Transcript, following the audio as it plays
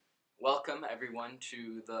Welcome, everyone,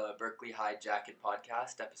 to the Berkeley High Jacket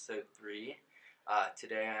Podcast, Episode 3.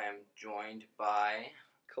 Today I am joined by...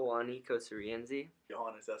 Kawani Kosarienzi.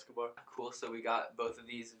 Johannes Escobar. Cool, so we got both of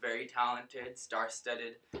these very talented,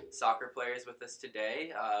 star-studded soccer players with us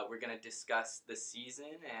today. We're going to discuss the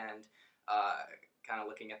season and kind of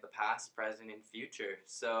looking at the past, present, and future.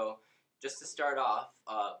 So, just to start off,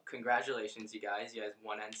 congratulations, you guys. You guys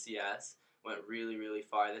won NCS, went really, really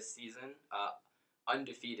far this season.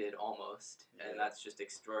 Undefeated almost, and that's just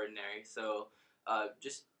extraordinary. So,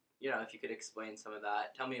 just, if you could explain some of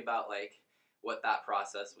that. Tell me about, what that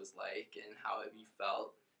process was like and how you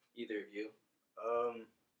felt, either of you.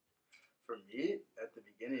 For me, at the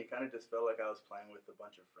beginning, it kind of just felt like I was playing with a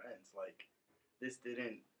bunch of friends. This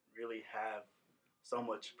didn't really have so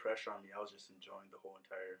much pressure on me. I was just enjoying the whole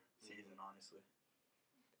entire season, honestly.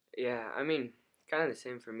 Yeah, I mean, kind of the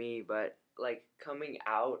same for me, but, coming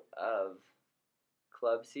out of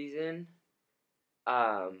club season,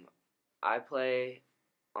 I play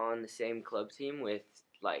on the same club team with,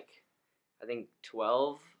 I think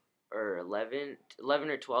 12 or 11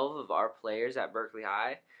 or 12 of our players at Berkeley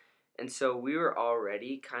High. And so we were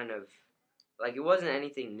already kind of, it wasn't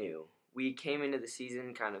anything new. We came into the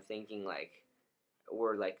season kind of thinking,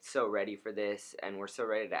 we're, so ready for this, and we're so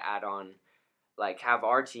ready to add on, have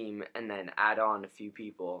our team and then add on a few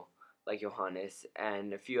people, like Johannes,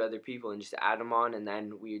 and a few other people, and just add them on, and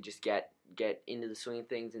then we just get into the swing of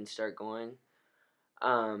things and start going.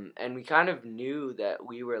 And we kind of knew that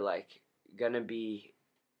we were, going to be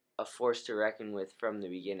a force to reckon with from the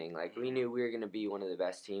beginning. We knew we were going to be one of the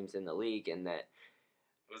best teams in the league, and that...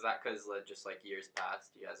 Was that because, just, years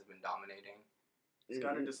past, you guys have been dominating? It's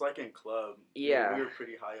kind of just like in club. Yeah. We were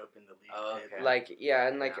pretty high up in the league. Oh, okay.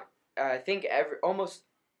 I think almost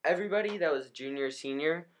everybody that was junior,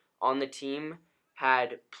 senior on the team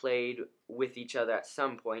had played with each other at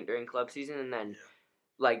some point during club season, and then,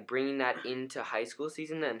 bringing that into high school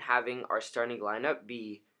season and having our starting lineup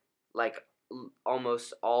be,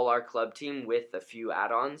 almost all our club team with a few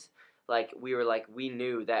add-ons. We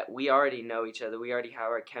knew that we already know each other. We already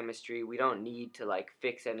have our chemistry. We don't need to,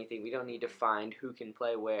 fix anything. We don't need to find who can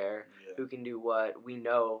play where, who can do what. We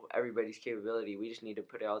know everybody's capability. We just need to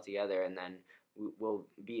put it all together, and then we'll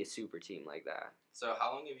be a super team like that. So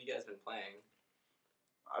how long have you guys been playing?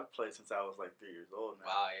 I've played since I was, 3 years old now.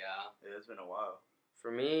 Wow, yeah. Yeah, it's been a while.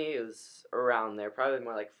 For me, it was around there. Probably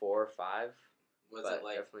more 4 or 5. Was it,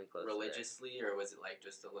 religiously, or was it,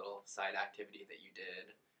 just a little side activity that you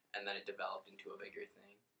did, and then it developed into a bigger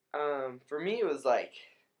thing? For me, it was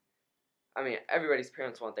everybody's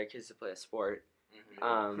parents want their kids to play a sport.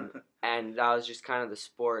 Mm-hmm. And that was just kind of the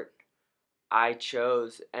sport I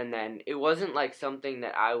chose. And then it wasn't, something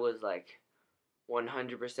that I was,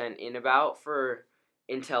 100% in about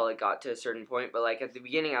until it got to a certain point. But, at the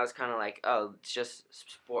beginning, I was kind of oh, it's just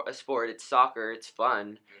a sport. It's soccer. It's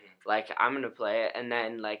fun. Mm-hmm. I'm going to play it. And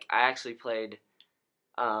then, I actually played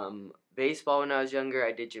baseball when I was younger.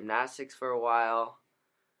 I did gymnastics for a while.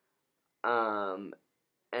 And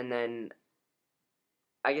then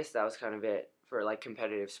I guess that was kind of it for,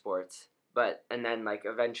 competitive sports. And then,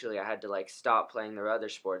 eventually I had to, stop playing the other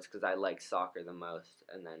sports because I liked soccer the most.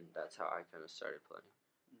 And then that's how I kind of started playing.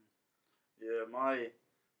 Yeah, my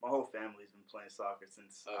whole family's been playing soccer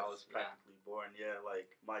since I was practically born. Yeah,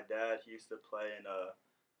 my dad, he used to play in a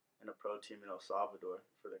pro team in El Salvador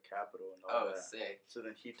for the capital and all that. Oh, sick. So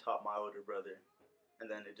then he taught my older brother, and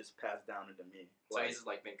then it just passed down into me. So he's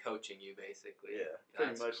been coaching you basically. Yeah,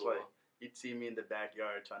 pretty much. Cool. He'd see me in the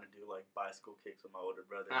backyard trying to do bicycle kicks with my older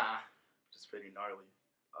brother, which is pretty gnarly.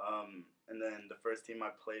 And then the first team I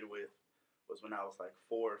played with was when I was 4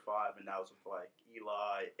 or 5, and that was with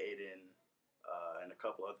Eli, Aiden, and a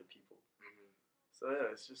couple other people. Mm-hmm. So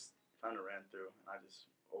yeah, it's just kind of ran through, and I just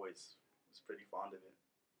always was pretty fond of it.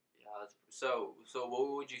 Yeah. So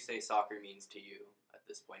what would you say soccer means to you at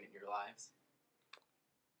this point in your lives?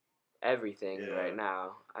 Everything right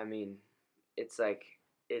now. I mean, it's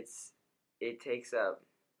it takes up,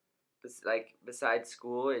 besides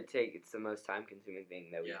school, it's the most time consuming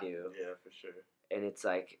thing that we do. Yeah, for sure. And it's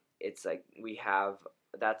we have,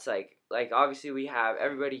 that's obviously we have,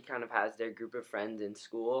 everybody kind of has their group of friends in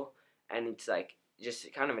school, and it's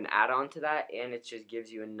just kind of an add-on to that, and it just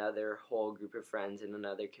gives you another whole group of friends in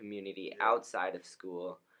another community outside of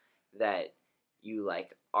school that you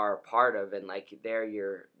are a part of, and they're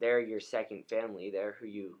your second family. They're who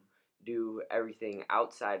you do everything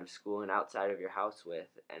outside of school and outside of your house with,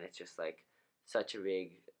 and it's just such a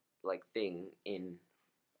big thing in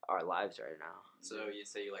our lives right now. So you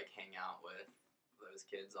say you hang out with those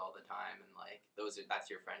kids all the time, and that's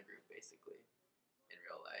your friend group basically in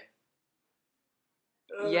real life.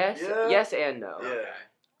 Yes, Yeah. yes and no. Yeah. Okay.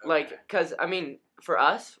 Like, cause I mean, for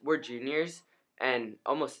us, we're juniors, and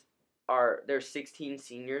almost there's 16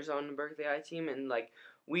 seniors on the Berkeley High team, and like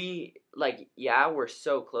we're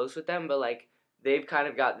so close with them, but like they've kind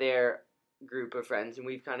of got their group of friends, and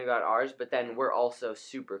we've kind of got ours, but then we're also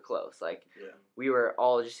super close. Like, we were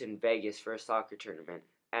all just in Vegas for a soccer tournament,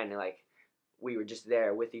 and like we were just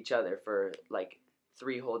there with each other for like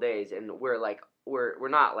 3 whole days, and we're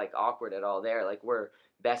not like awkward at all there. Like, we're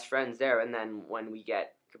best friends there, and then when we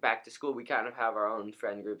get back to school, we kind of have our own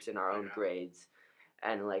friend groups in our own grades,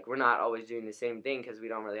 and like we're not always doing the same thing because we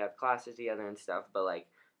don't really have classes together and stuff, but like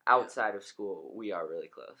outside of school we are really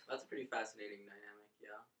close. That's a pretty fascinating dynamic.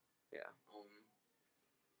 Yeah.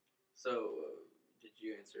 So did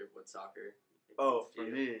you answer what soccer? Oh, for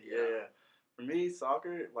me, yeah. For me,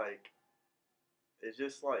 soccer, like, it's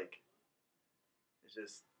just like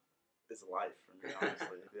it's life for me,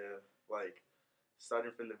 honestly. Yeah, like, starting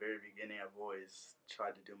from the very beginning, I've always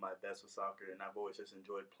tried to do my best with soccer, and I've always just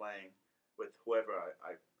enjoyed playing with whoever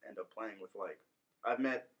I end up playing with. Like, I've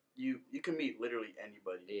met you can meet literally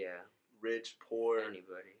anybody. Yeah. Rich, poor,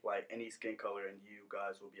 Anybody. like any skin color, and you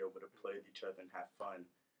guys will be able to play with each other and have fun.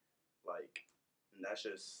 Like, and that's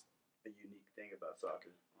just a unique thing about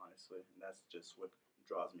soccer, honestly, and that's just what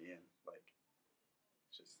draws me in. Like,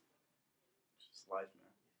 it's just life, man.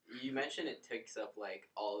 You mentioned it takes up like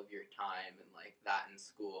all of your time and like that in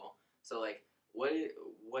school. So like, what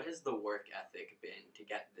has the work ethic been to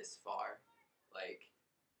get this far? Like,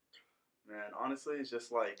 Man, honestly, it's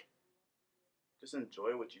just like, just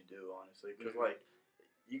enjoy what you do, honestly, because like,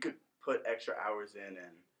 you could put extra hours in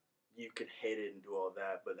and you could hate it and do all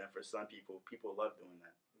that, but then for some people love doing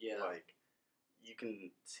that. Yeah. Like, you can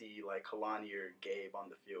see like Kalani or Gabe on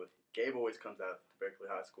the field. Gabe always comes out to Berkeley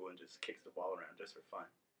High School and just kicks the ball around just for fun.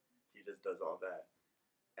 He just does all that,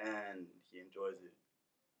 and he enjoys it.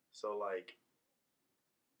 So like,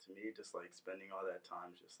 to me, just like spending all that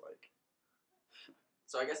time, just like.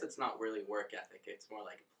 So I guess it's not really work ethic. It's more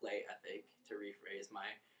like play ethic. To rephrase my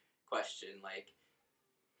question, like,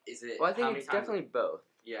 is it? Well, I think it's definitely both.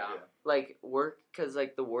 Yeah. Like, work, because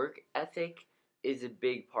like the work ethic is a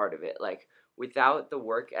big part of it. Like, without the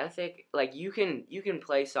work ethic, like you can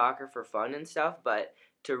play soccer for fun and stuff, but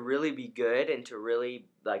to really be good and to really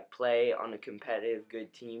like play on a competitive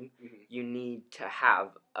good team, you need to have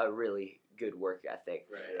a really good work ethic.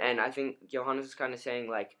 Right. And I think Johannes was kind of saying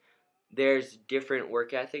like there's different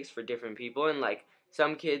work ethics for different people, and like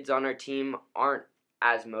some kids on our team aren't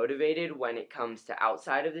as motivated when it comes to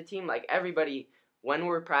outside of the team. Like, everybody, when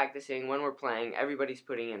we're practicing, when we're playing, everybody's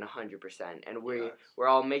putting in 100%, and we're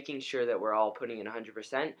all making sure that we're all putting in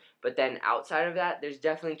 100%. But then outside of that, there's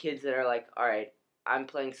definitely kids that are like, all right, I'm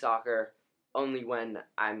playing soccer only when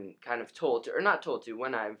I'm kind of told to, or not told to,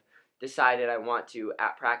 when I've decided I want to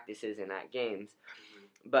at practices and at games.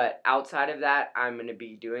 But outside of that, I'm going to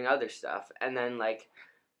be doing other stuff. And then, like,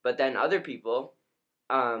 but then other people,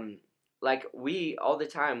 like, we all the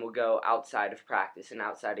time will go outside of practice and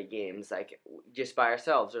outside of games, like, just by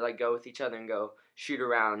ourselves, or, like, go with each other and go shoot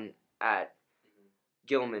around at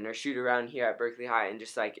Gilman or shoot around here at Berkeley High and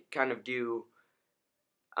just, like, kind of do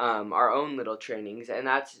our own little trainings. And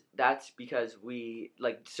that's because we,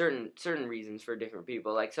 like, certain reasons for different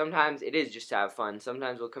people. Like, sometimes it is just to have fun.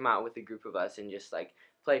 Sometimes we'll come out with a group of us and just, like,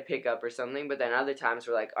 play pickup or something. But then other times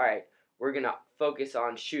we're like, all right, we're going to focus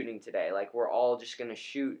on shooting today. Like, we're all just going to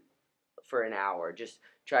shoot for an hour, just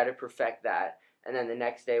try to perfect that. And then the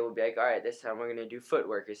next day we'll be like, all right, this time we're going to do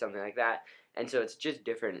footwork or something like that. And so it's just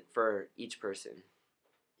different for each person.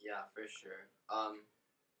 Yeah, for sure.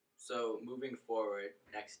 So moving forward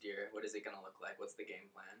next year, what is it going to look like? What's the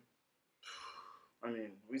game plan? I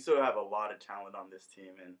mean, we still have a lot of talent on this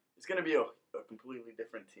team, and it's going to be a completely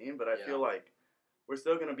different team, but I feel like we're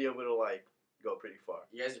still going to be able to, like, go pretty far.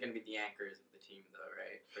 You guys are going to be the anchors of the team, though,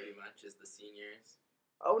 right? Pretty much, as the seniors.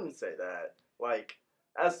 I wouldn't say that. Like,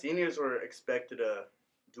 as seniors, we're expected to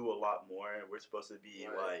do a lot more. We're supposed to be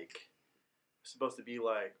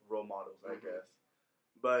like role models, I guess.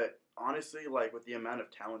 But honestly, like, with the amount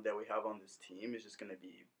of talent that we have on this team, it's just gonna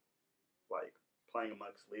be like playing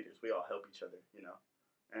amongst leaders. We all help each other, you know.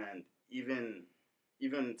 And even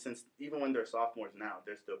when they're sophomores now,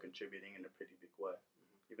 they're still contributing in a pretty big way.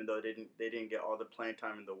 Even though they didn't get all the playing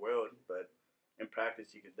time in the world, but in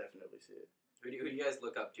practice, you could definitely see it. Who do you guys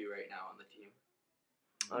look up to right now on the team?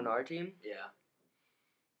 On our team? Yeah.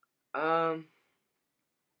 I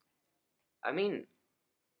mean,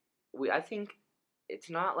 I think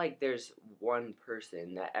it's not like there's one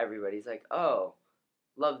person that everybody's like, oh,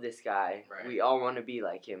 love this guy. Right. We all want to be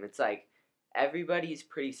like him. It's like everybody's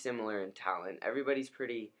pretty similar in talent. Everybody's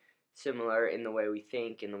pretty similar in the way we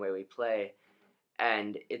think, in the way we play.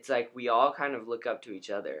 And it's like we all kind of look up to each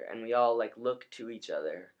other, and we all like look to each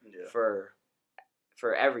other for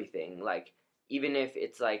everything. Like even if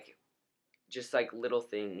it's like just like little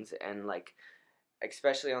things, and like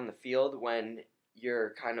especially on the field when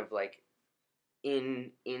you're kind of like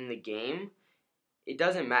in the game, it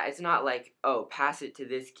doesn't matter. It's not like, oh, pass it to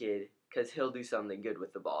this kid because he'll do something good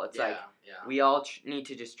with the ball. It's we all need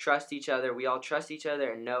to just trust each other. We all trust each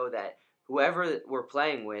other and know that whoever we're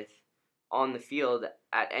playing with on the field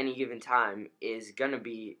at any given time is going to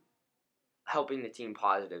be helping the team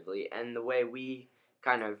positively. And the way we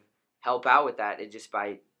kind of help out with that is just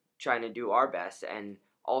by trying to do our best and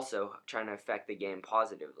also trying to affect the game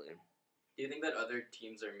positively. Do you think that other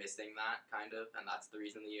teams are missing that kind of, and that's the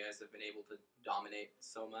reason that you guys have been able to dominate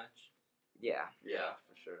so much? Yeah,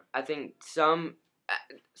 for sure. I think some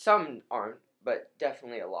aren't, but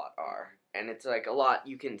definitely a lot are. And it's like a lot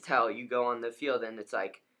you can tell. You go on the field and it's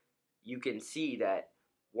like you can see that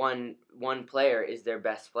one player is their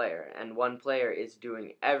best player, and one player is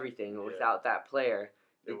doing everything. Yeah. Without that player,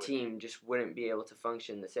 the team just wouldn't be able to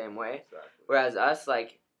function the same way. Exactly. Whereas us,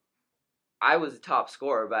 like, I was a top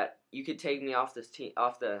scorer, but you could take me off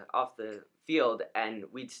the field, and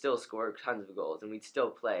we'd still score tons of goals, and we'd still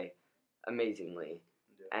play amazingly.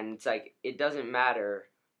 Yeah. And it's like it doesn't matter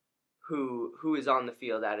who is on the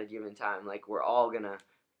field at a given time. Like, we're all gonna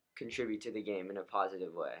contribute to the game in a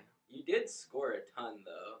positive way. You did score a ton,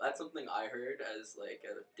 though. That's something I heard as like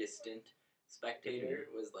a distant spectator.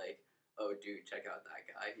 Mm-hmm. Was like, oh, dude, check out that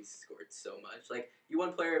guy. He scored so much. Like, you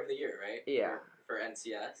won Player of the Year, right? Yeah. For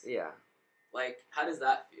NCS. Yeah. Like, how does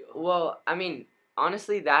that feel? Well, I mean,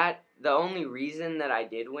 honestly, the only reason that I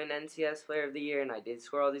did win NCS Player of the Year and I did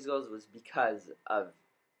score all these goals was because of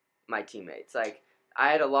my teammates. Like, I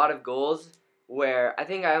had a lot of goals where I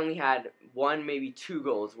think I only had one, maybe two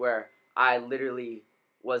goals where I literally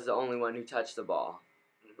was the only one who touched the ball.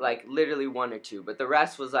 Mm-hmm. Like, literally one or two. But the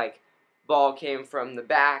rest was like, ball came from the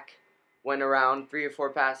back, went around 3 or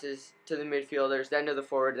 4 passes to the midfielders, then to the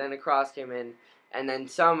forward, then a cross came in. And then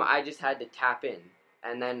some I just had to tap in.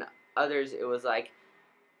 And then others, it was like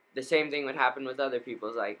the same thing would happen with other people.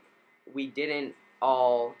 It's like we didn't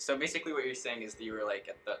all... So basically what you're saying is that you were like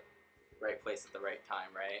at the right place at the right time,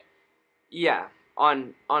 right? Yeah,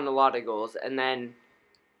 on a lot of goals. And then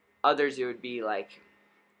others it would be like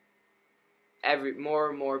more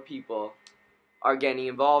and more people are getting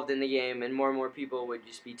involved in the game, and more people would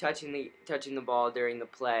just be touching the ball during the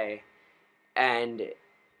play. And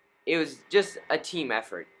it was just a team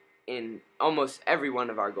effort in almost every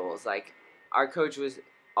one of our goals. Like, our coach was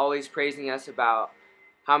always praising us about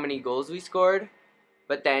how many goals we scored,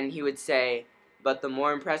 but then he would say, but the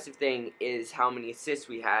more impressive thing is how many assists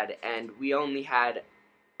we had, and we only had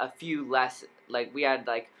a few less. Like, we had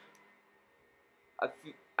like a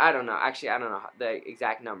few, I don't know the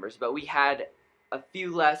exact numbers, but we had a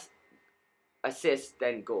few less assists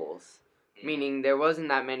than goals. Meaning there wasn't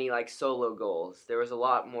that many like solo goals. There was a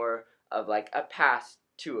lot more of like a pass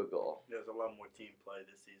to a goal. There's a lot more team play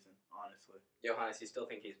this season, honestly. Johannes, you still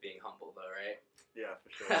think he's being humble though, right? Yeah, for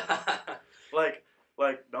sure. like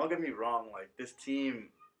don't get me wrong, like this team,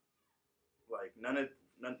 like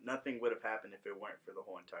nothing would have happened if it weren't for the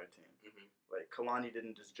whole entire team. Mm-hmm. Like Kalani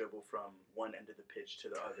didn't just dribble from one end of the pitch to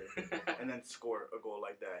the other and then score a goal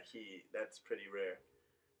like that. That's pretty rare.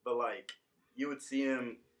 But like you would see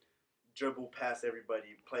him dribble past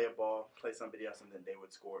everybody, play a ball, play somebody else, and then they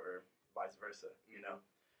would score, or vice versa. You know,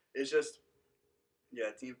 it's just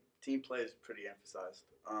team play is pretty emphasized,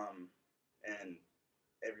 and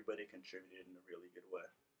everybody contributed in a really good way,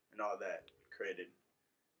 and all that created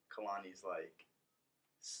Kalani's like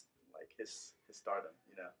his stardom.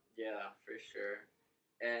 You know. Yeah, for sure.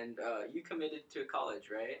 And you committed to college,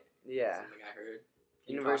 right? Yeah. Something I heard.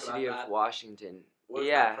 University of Washington. What was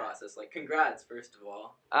that process like? Congrats, first of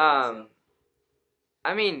all.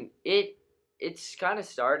 I mean, it's kind of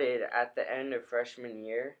started at the end of freshman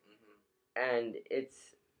year, and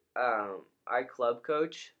it's our club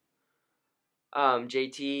coach,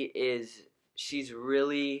 JT, she's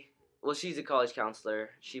a college counselor.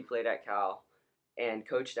 She played at Cal and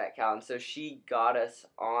coached at Cal, and so she got us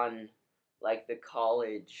on like the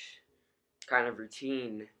college kind of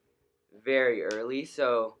routine very early.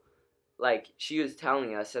 So like, she was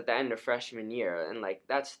telling us at the end of freshman year, and, like,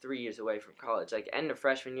 that's 3 years away from college. Like, end of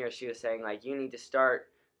freshman year, she was saying, like, you need to start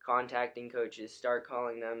contacting coaches, start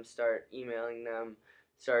calling them, start emailing them,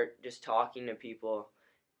 start just talking to people.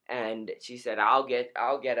 And she said, I'll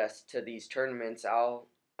get us to these tournaments. I'll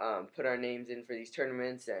put our names in for these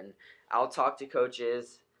tournaments, and I'll talk to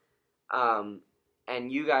coaches. And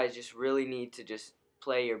you guys just really need to just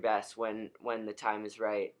play your best when the time is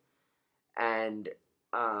right. And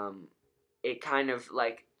it kind of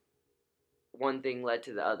like one thing led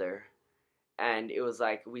to the other, and it was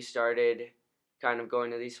like we started kind of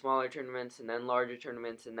going to these smaller tournaments and then larger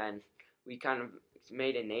tournaments, and then we kind of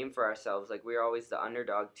made a name for ourselves. Like we were always the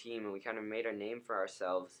underdog team, and we kind of made a name for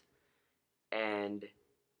ourselves, and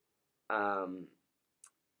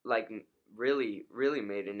like really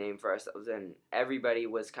made a name for ourselves. And everybody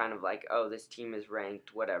was kind of like, oh, this team is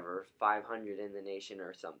ranked whatever 500 in the nation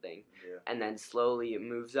or something. Yeah. And then slowly it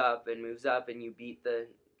moves up, and you beat the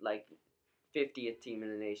like 50th team in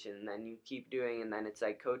the nation, and then you keep doing, and then it's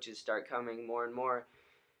like coaches start coming more and more,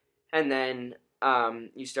 and then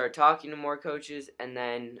you start talking to more coaches, and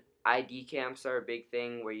then ID camps are a big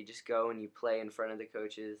thing where you just go and you play in front of the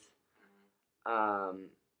coaches,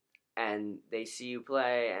 and they see you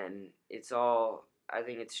play, and it's all, I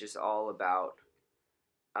think it's just all about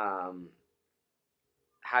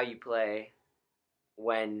how you play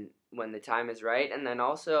when the time is right. And then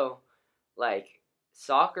also, like,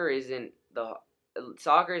 soccer isn't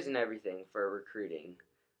everything for recruiting.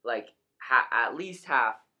 Like, at least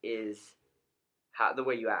half is the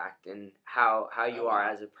way you act and how you are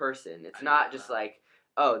as a person. It's not just like,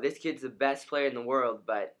 oh, this kid's the best player in the world,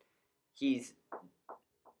 but he's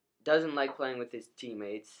doesn't like playing with his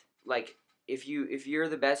teammates. Like, if you're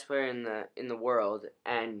the best player in the world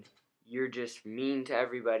and you're just mean to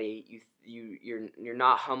everybody, you're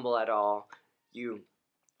not humble at all. You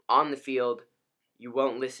on the field, you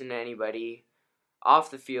won't listen to anybody.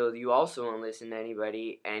 Off the field, you also won't listen to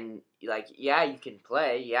anybody. And like, yeah, you can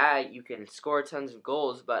play, yeah, you can score tons of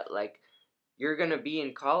goals, but like, you're gonna be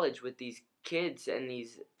in college with these kids and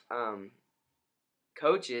these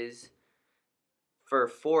coaches for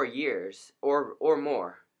 4 years or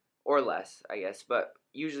more or less, I guess, but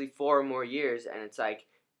usually 4 or more years. And it's like,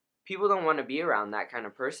 people don't want to be around that kind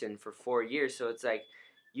of person for 4 years. So it's like,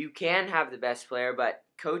 you can have the best player, but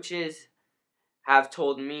coaches have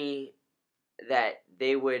told me that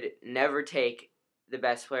they would never take the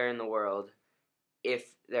best player in the world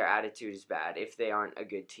if their attitude is bad, if they aren't a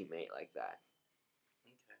good teammate like that.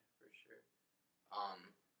 Okay, for sure.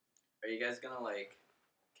 Are you guys gonna like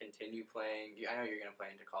continue playing? I know you're gonna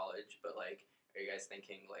play into college, but like, are you guys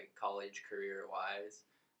thinking like college career wise?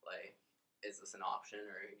 Like, is this an option,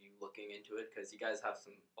 or are you looking into it? Because you guys have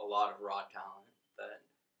a lot of raw talent that,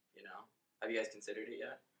 have you guys considered it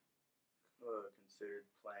yet? Considered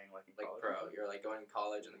playing like in like college? Pro. You're like going to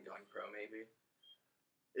college and then going pro maybe.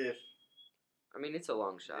 I mean, it's a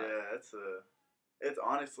long shot. Yeah, it's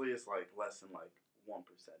honestly, it's like less than like 1%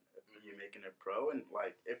 if you're making it pro. And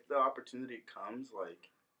like, if the opportunity comes, like,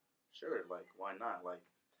 sure, like, why not? Like,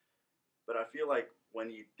 but I feel like when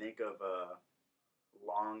you think of a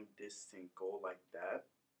long distance goal like that,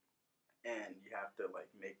 and you have to like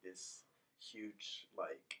make this huge,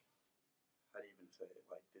 like, how do you even say it?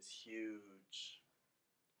 Like this huge,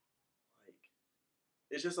 like,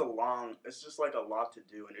 it's just like a lot to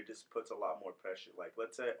do, and it just puts a lot more pressure. Like,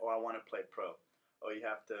 let's say, oh, I want to play pro. Oh, you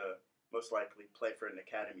have to most likely play for an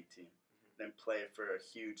academy team, then play for a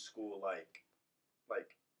huge school like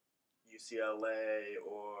UCLA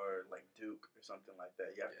or like Duke or something like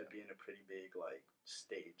that. You have to be in a pretty big like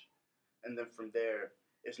stage, and then from there,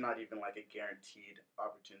 it's not even like a guaranteed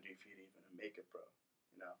opportunity for you to even make it pro.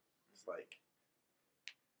 It's like,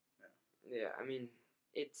 yeah. I mean,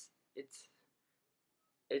 it's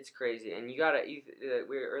crazy, and earlier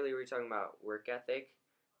we were talking about work ethic,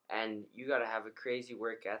 and you gotta have a crazy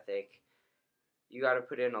work ethic. You gotta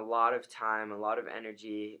put in a lot of time, a lot of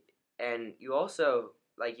energy, and you also,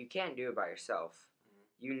 like, you can't do it by yourself.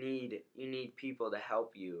 You need people to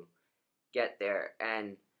help you get there,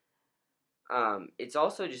 and it's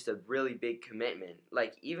also just a really big commitment.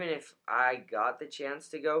 Like, even if I got the chance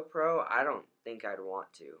to go pro, I don't think I'd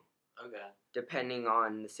want to. Okay. Depending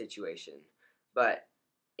on the situation, but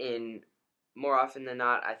more often than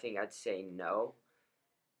not, I think I'd say no,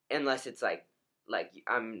 unless it's like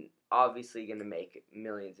I'm obviously gonna make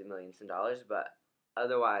millions and millions of dollars, but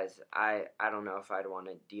otherwise, I don't know if I'd want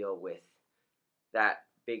to deal with that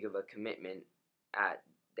big of a commitment at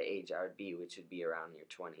the age I would be, which would be around your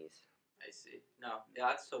 20s. I see. No, yeah,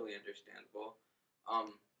 that's totally understandable.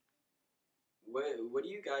 What do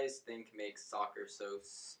you guys think makes soccer so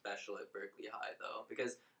special at Berkeley High, though?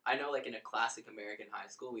 Because I know, like, in a classic American high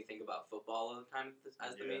school, we think about football all the time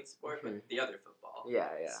as the main sport, but the other football.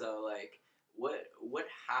 Yeah. So, like, what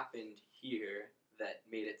happened here that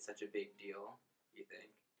made it such a big deal, you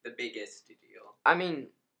think? The biggest deal? I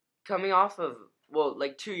mean, coming off of,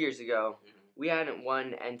 like 2 years ago, we hadn't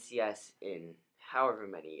won NCS in however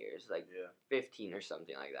many years, like Yeah. 15 or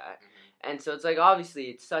something like that. Mm-hmm. And so it's like, obviously,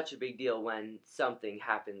 it's such a big deal when something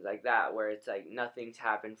happens like that, where it's like nothing's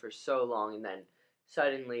happened for so long, and then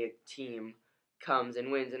suddenly a team comes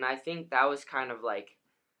and wins. And I think that was kind of like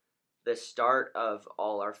the start of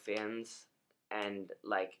all our fans and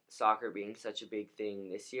like soccer being such a big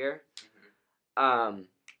thing this year. Mm-hmm.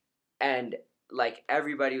 And like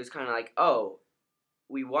everybody was kind of like, oh,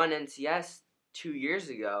 we won NCS 2 years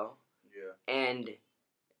ago. Yeah. And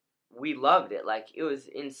we loved it. Like, it was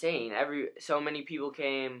insane. So many people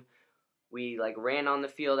came. We like ran on the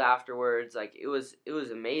field afterwards. Like, it was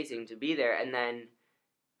amazing to be there. And then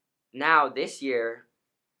now this year,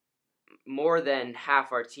 more than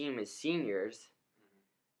half our team is seniors.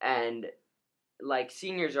 And like,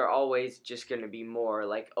 seniors are always just going to be more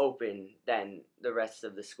like open than the rest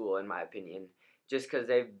of the school, in my opinion, just because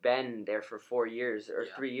they've been there for 4 years or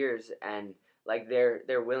 3 years, and like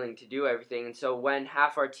they're willing to do everything. And so when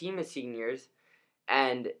half our team is seniors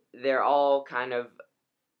and they're all kind of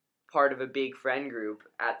part of a big friend group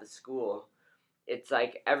at the school, it's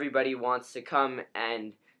like everybody wants to come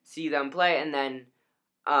and see them play. And then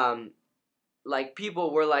like,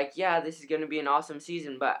 people were like, yeah, this is going to be an awesome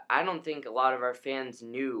season, but I don't think a lot of our fans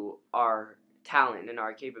knew our talent and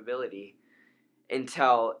our capability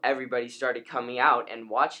until everybody started coming out and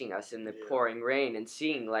watching us in the pouring rain and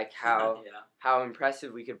seeing like how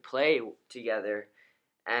impressive we could play together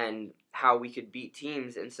and how we could beat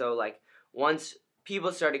teams. And so like, once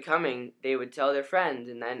people started coming, they would tell their friends,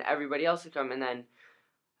 and then everybody else would come. And then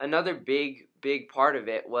another big part of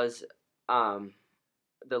it was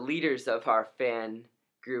the leaders of our fan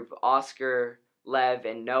group, Oscar, Lev,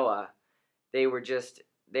 and Noah. They were just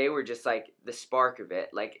like the spark of it.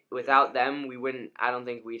 Like, without them, I don't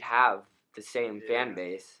think we'd have the same fan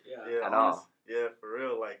base at all. Yeah, for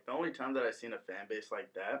real. Like, the only time that I seen a fan base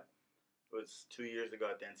like that was 2 years ago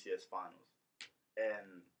at the NCS finals.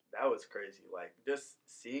 And that was crazy. Like, just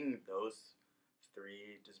seeing those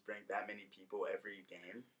three just bring that many people every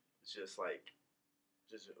game, it's just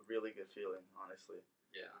a really good feeling, honestly.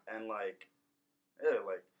 Yeah. And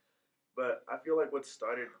but I feel like what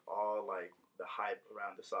started all like the hype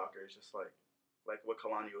around the soccer is just like what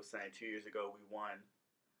Kalani was saying. 2 years ago we won,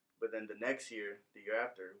 but then the next year, the year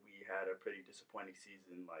after, we had a pretty disappointing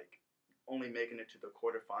season. Like, only making it to the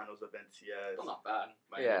quarterfinals of NCS. Still not bad.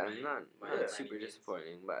 Not super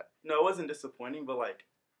disappointing, but no, it wasn't disappointing. But like,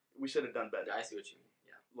 we should have done better. I see what you mean.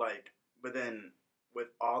 Yeah. Like, but then,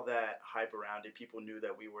 with all that hype around it, people knew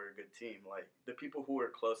that we were a good team. Like, the people who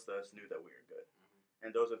were close to us knew that we were good. Mm-hmm.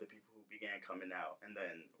 And those are the people who began coming out. And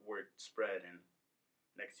then word spread, and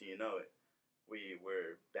next thing you know it, we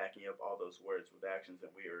were backing up all those words with actions,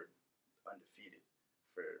 and we were undefeated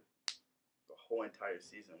for the whole entire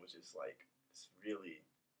season, which is like, it's really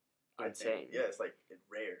insane. It's like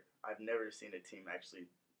rare. I've never seen a team actually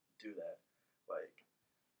do that. Like,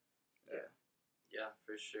 yeah. Yeah,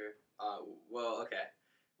 for sure. Well, okay.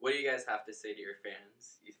 What do you guys have to say to your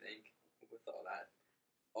fans, you think, with all that?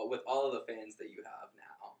 With all of the fans that you have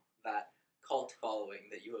now, that cult following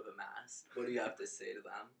that you have amassed, what do you have to say to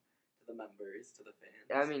them, to the members, to the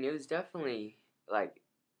fans? I mean, it was definitely, like,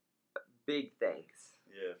 big thanks.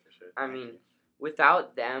 Yeah, for sure. I mean,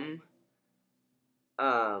 without them,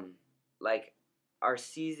 like, our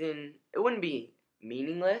season, it wouldn't be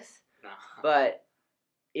meaningless, but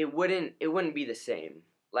it wouldn't be the same.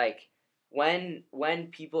 Like, when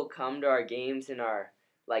people come to our games and are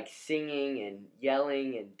like singing and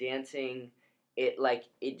yelling and dancing,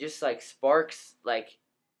 it just like sparks, like,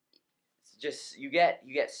 just you get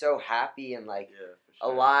so happy and like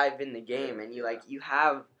alive in the game, and you like, you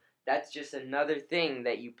have, that's just another thing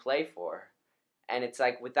that you play for. And it's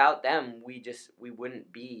like, without them, we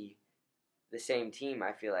wouldn't be the same team,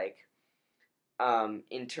 I feel like,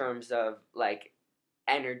 in terms of like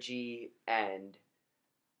energy and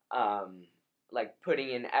like putting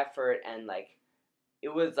in effort. And like,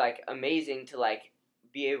 it was like amazing to like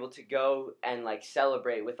be able to go and like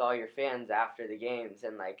celebrate with all your fans after the games,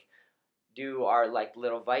 and like do our like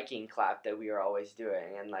little Viking clap that we were always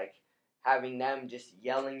doing, and like having them just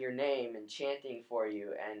yelling your name and chanting for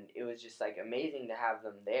you. And it was just like amazing to have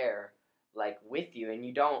them there like with you. And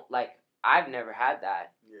you don't, like, I've never had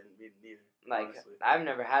that. Yeah, me neither. Like, honestly. I've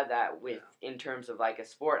never had that in terms of like a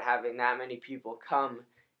sport, having that many people come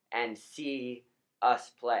and see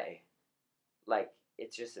us play. Like,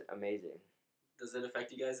 it's just amazing. Does it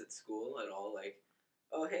affect you guys at school at all? Like,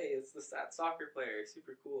 oh, hey, it's that soccer player,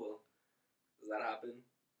 super cool. Does that happen?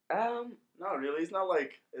 Not really. It's not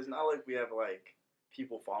like we have like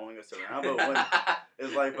people following us around, but when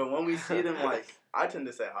it's like, but when we see them, like, I tend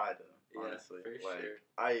to say hi to them. Honestly, for like, sure.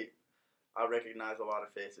 I recognize a lot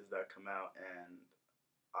of faces that come out, and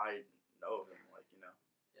I know them, like, you know.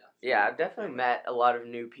 Yeah, I've definitely met a lot of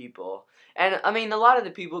new people. And, I mean, a lot of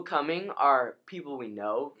the people coming are people we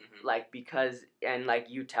know, like, because, and, like,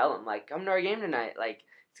 you tell them, like, come to our game tonight, like,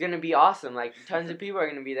 it's going to be awesome, like, tons of people are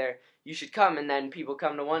going to be there, you should come, and then people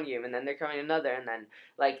come to one game, and then they're coming to another, and then,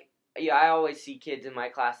 like, yeah, I always see kids in my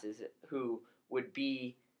classes who would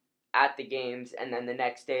be at the games, and then the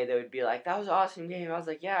next day they would be like, that was an awesome game. I was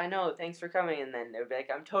like, yeah, I know, thanks for coming. And then they would be like,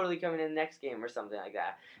 I'm totally coming to the next game or something like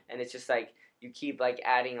that. And it's just like you keep like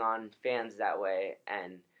adding on fans that way,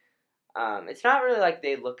 and it's not really like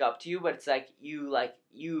they look up to you, but it's like you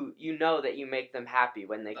know that you make them happy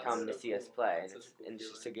when they come to see us play, and it's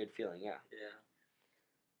just a good feeling. Yeah.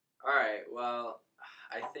 All right, well,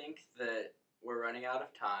 I think that we're running out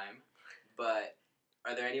of time, but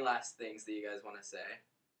are there any last things that you guys want to say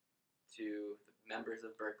to the members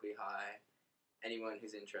of Berkeley High, anyone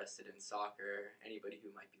who's interested in soccer, anybody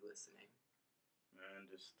who might be listening? Man,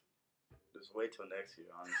 just wait till next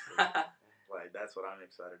year, honestly. Like, that's what I'm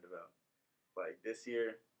excited about. Like, this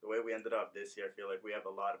year, the way we ended up this year, I feel like we have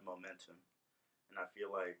a lot of momentum. And I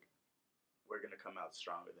feel like we're going to come out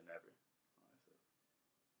stronger than ever, honestly.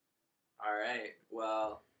 All right,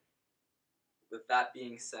 well, with that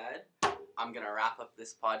being said, I'm going to wrap up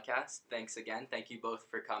this podcast. Thanks again. Thank you both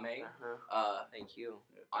for coming. Thank you.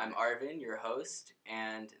 I'm Arvin, your host,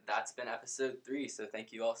 and that's been episode 3, so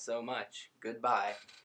thank you all so much. Goodbye.